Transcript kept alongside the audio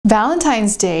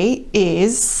Valentine's Day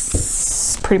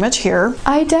is pretty much here.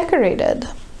 I decorated.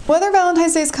 Whether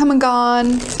Valentine's Day is come and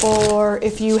gone, or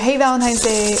if you hate Valentine's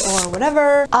Day or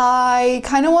whatever, I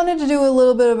kind of wanted to do a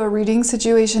little bit of a reading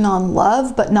situation on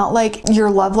love, but not like your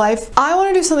love life. I want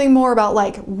to do something more about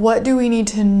like, what do we need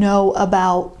to know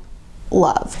about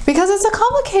love? Because it's a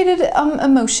complicated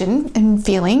emotion and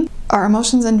feeling. Are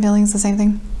emotions and feelings the same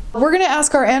thing? We're gonna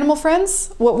ask our animal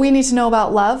friends what we need to know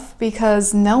about love,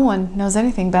 because no one knows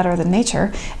anything better than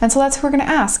nature. And so that's who we're gonna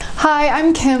ask. Hi,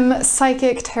 I'm Kim,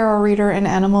 psychic, tarot reader, and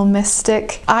animal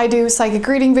mystic. I do psychic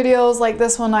reading videos like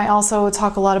this one. I also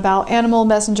talk a lot about animal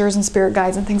messengers and spirit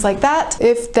guides and things like that.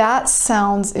 If that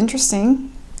sounds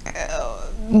interesting,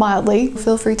 mildly,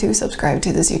 feel free to subscribe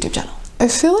to this YouTube channel. I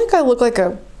feel like I look like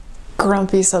a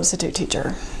grumpy substitute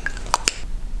teacher.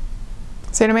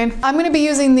 See what I mean? I'm going to be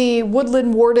using the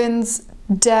Woodland Wardens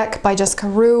deck by Jessica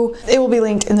Rue. It will be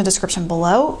linked in the description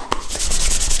below.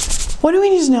 What do we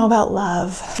need to know about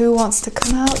love? Who wants to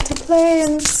come out to play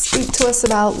and speak to us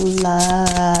about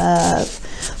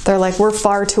love? They're like, we're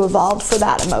far too evolved for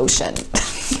that emotion.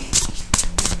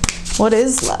 What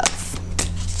is love?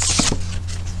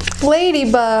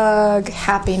 Ladybug,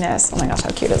 happiness. Oh my gosh,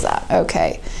 how cute is that?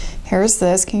 Okay, here's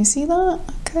this. Can you see that?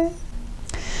 Okay.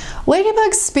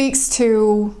 Ladybug speaks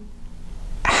to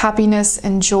happiness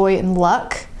and joy and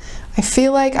luck. I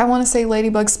feel like I want to say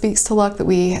Ladybug speaks to luck, that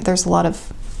there's a lot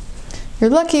of,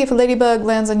 you're lucky if a ladybug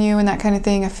lands on you and that kind of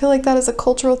thing. I feel like that is a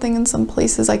cultural thing in some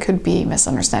places. I could be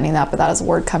misunderstanding that, but that is a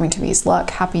word coming to me, is luck,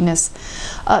 happiness,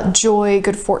 joy,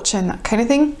 good fortune, that kind of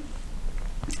thing.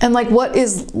 And like, what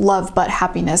is love but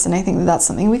happiness? And I think that that's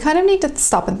something we kind of need to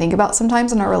stop and think about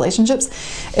sometimes in our relationships,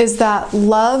 is that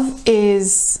love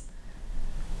is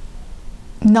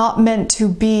not meant to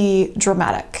be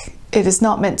dramatic. It is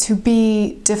not meant to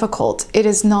be difficult. It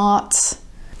is not,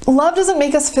 love doesn't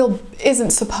make us feel,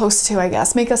 isn't supposed to, I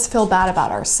guess, make us feel bad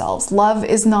about ourselves. Love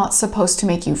is not supposed to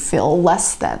make you feel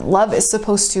less than. Love is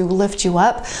supposed to lift you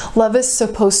up. Love is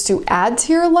supposed to add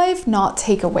to your life, not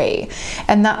take away.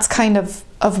 And that's kind of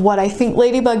what I think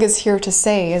Ladybug is here to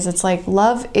say, is it's like,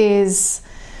 love is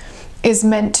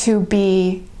meant to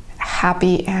be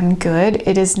happy and good.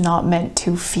 It is not meant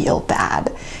to feel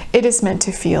bad. It is meant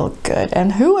to feel good.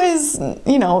 And who is,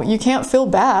 you know, you can't feel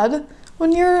bad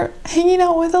when you're hanging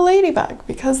out with a ladybug,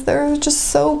 because they're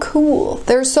just so cool.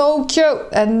 They're so cute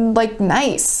and like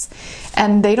nice,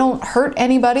 and they don't hurt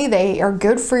anybody. They are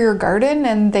good for your garden,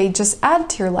 and they just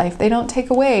add to your life. They don't take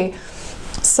away.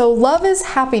 So love is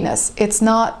happiness. It's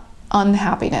not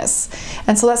unhappiness.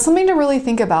 And so that's something to really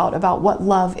think about what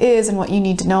love is. And what you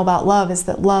need to know about love is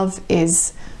that love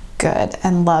is good,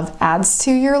 and love adds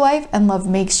to your life, and love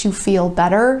makes you feel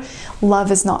better. Love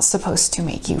is not supposed to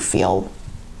make you feel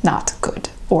not good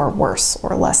or worse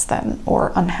or less than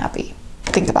or unhappy.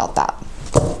 Think about that.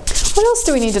 What else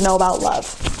do we need to know about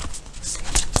love?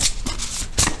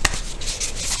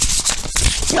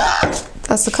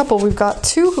 That's the couple. We've got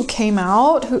two who came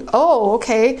out. Oh,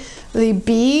 okay. The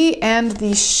bee and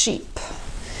the sheep.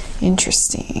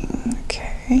 Interesting.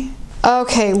 Okay.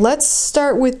 Okay, let's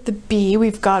start with the bee.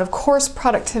 We've got, of course,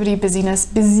 productivity, busyness,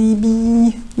 busy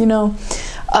bee, you know,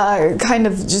 kind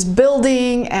of just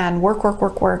building and work,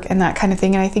 and that kind of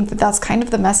thing. And I think that that's kind of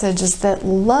the message, is that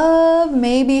love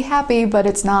may be happy, but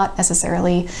it's not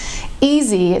necessarily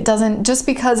easy. It doesn't, just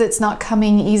because it's not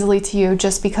coming easily to you,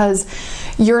 just because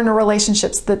you're in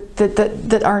relationships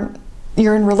that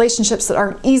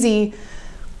aren't easy,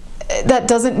 that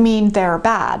doesn't mean they're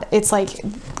bad. It's like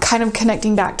kind of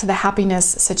connecting back to the happiness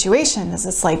situation, is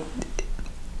it's like,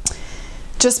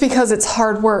 just because it's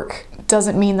hard work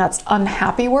doesn't mean that's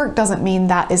unhappy work, doesn't mean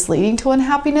that is leading to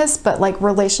unhappiness. But like,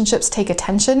 relationships take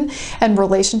attention, and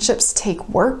relationships take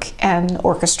work and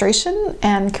orchestration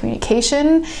and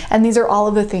communication. And these are all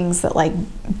of the things that like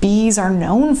bees are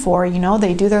known for. You know,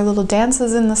 they do their little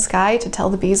dances in the sky to tell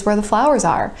the bees where the flowers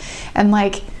are. And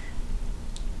like,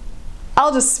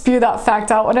 I'll just spew that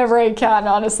fact out whenever I can,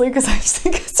 honestly, because I just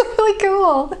think it's really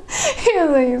cool.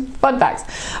 Fun facts.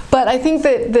 But I think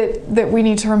that we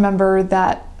need to remember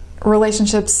that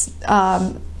relationships,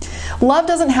 love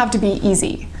doesn't have to be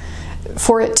easy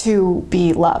for it to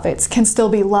be love. It can still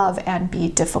be love and be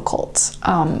difficult.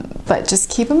 But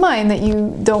just keep in mind that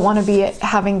you don't want to be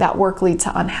having that work lead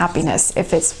to unhappiness.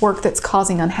 If it's work that's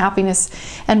causing unhappiness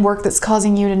and work that's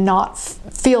causing you to not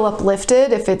feel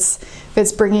uplifted, if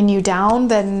it's bringing you down,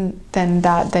 then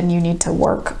you need to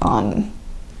work on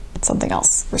something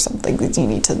else, or something that you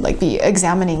need to like be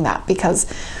examining that, because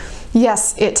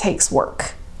yes, it takes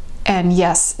work, and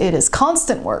yes, it is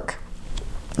constant work.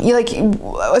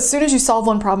 as soon as you solve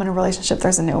one problem in a relationship,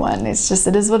 there's a new one. It's just,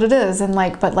 it is what it is. And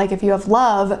but if you have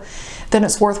love, then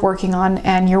it's worth working on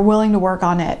and you're willing to work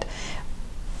on it.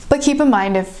 But keep in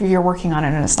mind, if you're working on it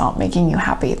and it's not making you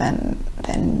happy,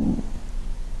 then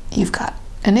you've got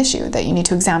an issue that you need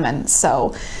to examine.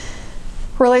 So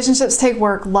relationships take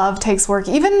work, love takes work,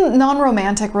 even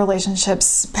non-romantic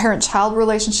relationships, parent-child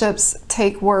relationships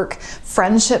take work,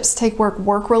 friendships take work,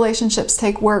 work relationships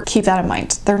take work. Keep that in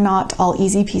mind. They're not all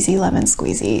easy peasy lemon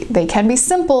squeezy. They can be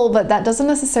simple, but that doesn't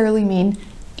necessarily mean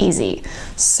easy.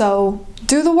 So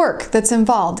do the work that's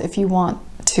involved if you want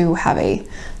to have a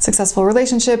successful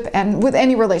relationship, and with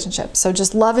any relationship. So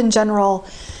just love in general,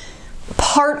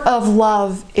 part of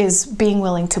love is being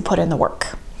willing to put in the work.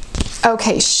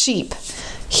 Okay, sheep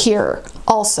here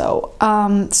also.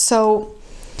 So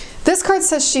this card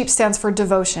says sheep stands for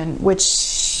devotion,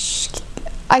 which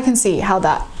I can see how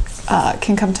that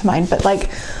can come to mind. But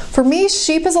for me,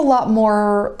 sheep is a lot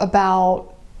more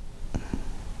about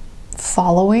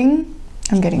following.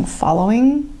 I'm getting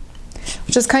following,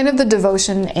 which is kind of the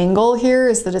devotion angle here,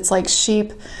 is that it's like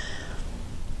sheep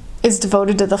is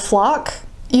devoted to the flock.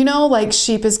 You know, like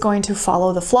sheep is going to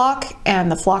follow the flock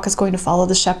and the flock is going to follow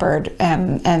the shepherd,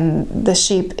 and the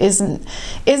sheep isn't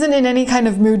in any kind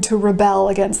of mood to rebel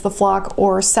against the flock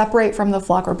or separate from the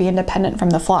flock or be independent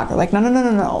from the flock. They're like, no, no, no,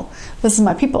 no, no. This is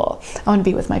my people. I want to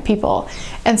be with my people.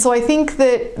 And so I think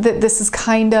that this is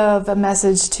kind of a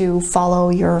message to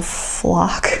follow your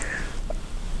flock.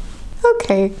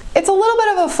 Okay. It's a little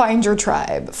bit of a find your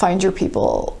tribe, find your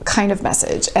people kind of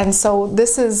message. And so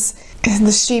this is,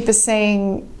 the sheep is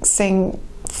saying,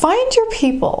 find your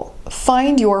people,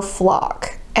 find your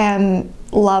flock, and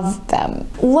love them.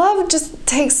 Love just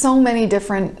takes so many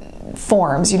different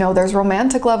forms. You know, there's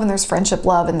romantic love and there's friendship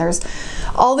love and there's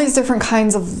all these different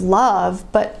kinds of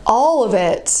love, but all of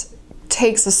it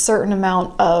takes a certain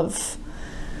amount of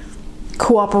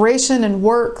cooperation and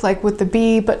work, like with the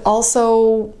bee, but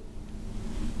also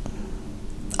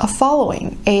a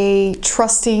following, a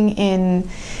trusting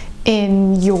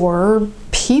in your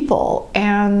people,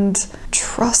 and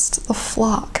trust the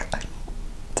flock.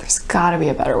 There's got to be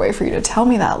a better way for you to tell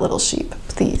me that, little sheep.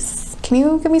 Please, can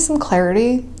you give me some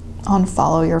clarity on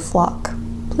follow your flock,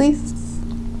 please?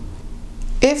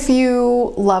 If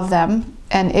you love them,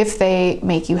 and if they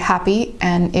make you happy,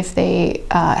 and if they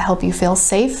help you feel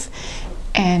safe,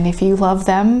 and if you love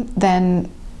them,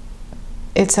 then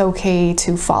it's okay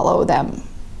to follow them.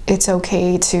 It's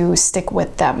okay to stick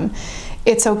with them.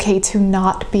 It's okay to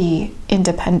not be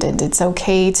independent. It's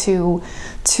okay to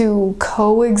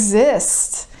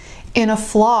coexist in a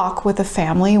flock with a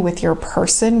family, with your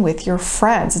person, with your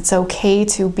friends. It's okay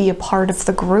to be a part of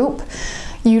the group.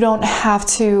 You don't have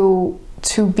to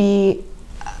be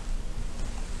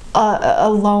a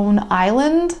lone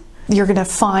island. You're gonna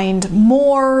find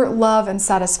more love and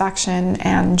satisfaction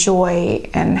and joy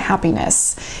and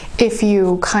happiness if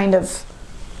you kind of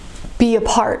be a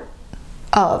part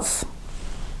of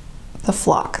the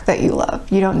flock that you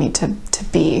love. You don't need to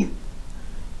be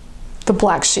the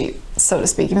black sheep, so to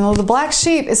speak. Even though the black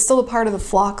sheep is still a part of the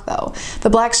flock though. The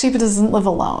black sheep doesn't live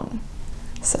alone.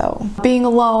 So being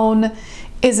alone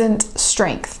isn't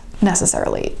strength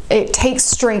necessarily. It takes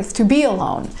strength to be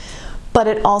alone, but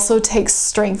it also takes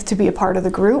strength to be a part of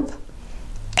the group,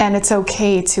 and it's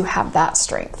okay to have that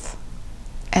strength.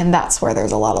 And that's where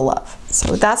there's a lot of love.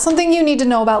 So that's something you need to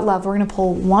know about love. We're gonna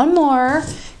pull one more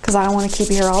because I don't want to keep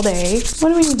you here all day. What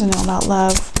do we need to know about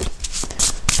love?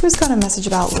 Who's got a message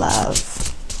about love?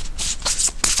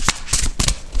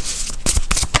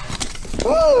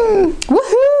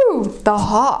 Woohoo! The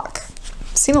hawk.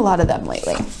 I've seen a lot of them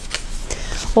lately.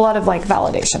 A lot of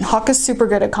validation. Hawk is super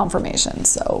good at confirmation,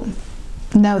 so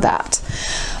know that.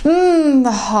 The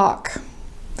hawk.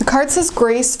 The card says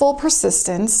graceful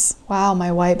persistence. Wow,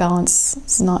 my white balance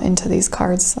is not into these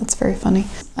cards. That's very funny.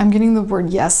 I'm getting the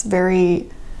word yes very,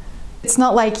 it's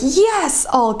not like yes,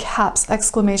 all caps,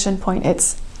 exclamation point.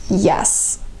 It's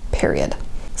yes, period.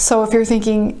 So if you're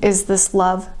thinking, is this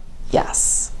love?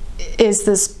 Yes. Is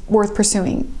this worth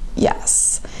pursuing?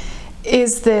 Yes.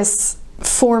 Is this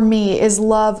for me? Is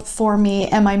love for me?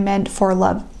 Am I meant for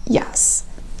love? Yes.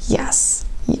 Yes.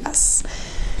 Yes.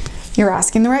 You're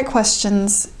asking the right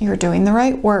questions. You're doing the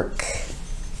right work.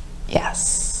 Yes.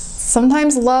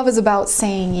 Sometimes love is about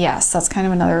saying yes. That's kind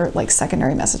of another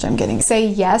secondary message I'm getting. Say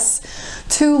yes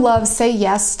to love. Say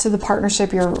yes to the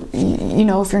partnership. You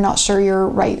know, if you're not sure you're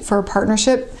right for a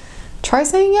partnership, try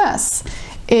saying yes.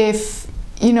 If,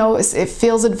 you know, it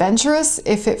feels adventurous,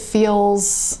 if it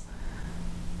feels,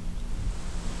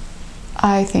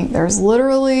 I think there's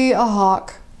literally a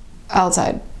hawk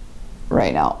outside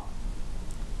right now.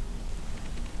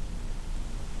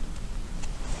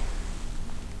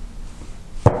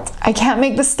 I can't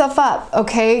make this stuff up,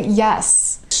 okay?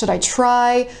 Yes. Should I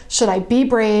try? Should I be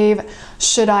brave?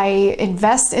 Should I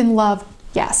invest in love?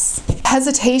 Yes.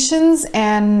 Hesitations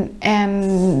and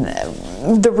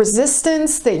the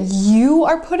resistance that you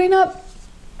are putting up,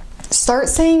 start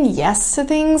saying yes to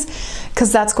things,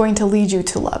 because that's going to lead you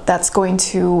to love. That's going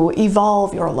to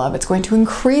evolve your love. It's going to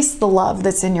increase the love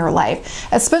that's in your life.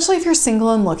 Especially if you're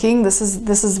single and looking, this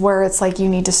is where it's like you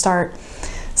need to start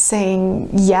saying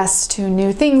yes to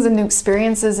new things and new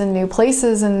experiences and new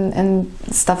places and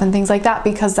stuff and things like that,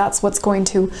 because that's what's going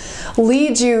to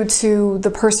lead you to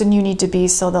the person you need to be,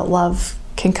 so that love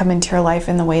can come into your life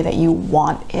in the way that you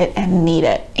want it and need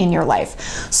it in your life.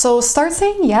 So start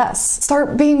saying yes,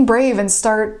 start being brave, and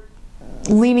start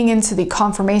leaning into the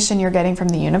confirmation you're getting from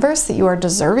the universe that you are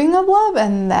deserving of love,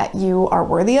 and that you are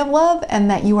worthy of love,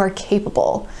 and that you are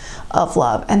capable of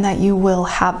love, and that you will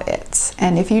have it.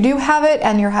 And if you do have it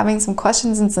and you're having some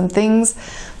questions and some things,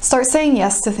 start saying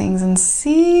yes to things and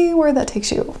see where that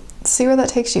takes you. See where that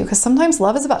takes you, because sometimes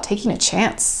love is about taking a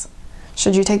chance.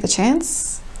 Should you take the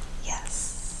chance?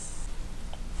 Yes.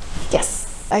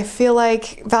 Yes. I feel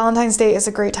like Valentine's Day is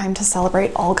a great time to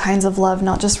celebrate all kinds of love,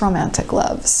 not just romantic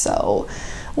love. So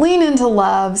lean into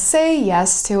love, say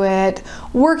yes to it,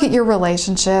 work at your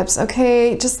relationships,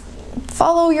 okay? Just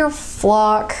follow your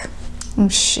flock.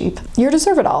 Sheep. You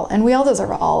deserve it all, and we all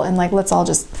deserve it all, and like, let's all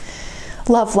just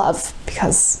love,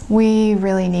 because we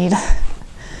really need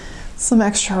some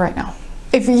extra right now.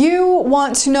 If you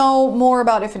want to know more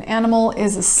about if an animal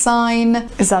is a sign,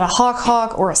 is that a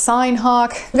hawk or a sign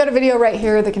hawk, I've got a video right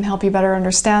here that can help you better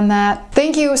understand that.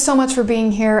 Thank you so much for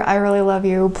being here. I really love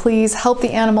you. Please help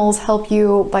the animals help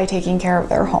you by taking care of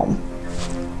their home.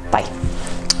 Bye.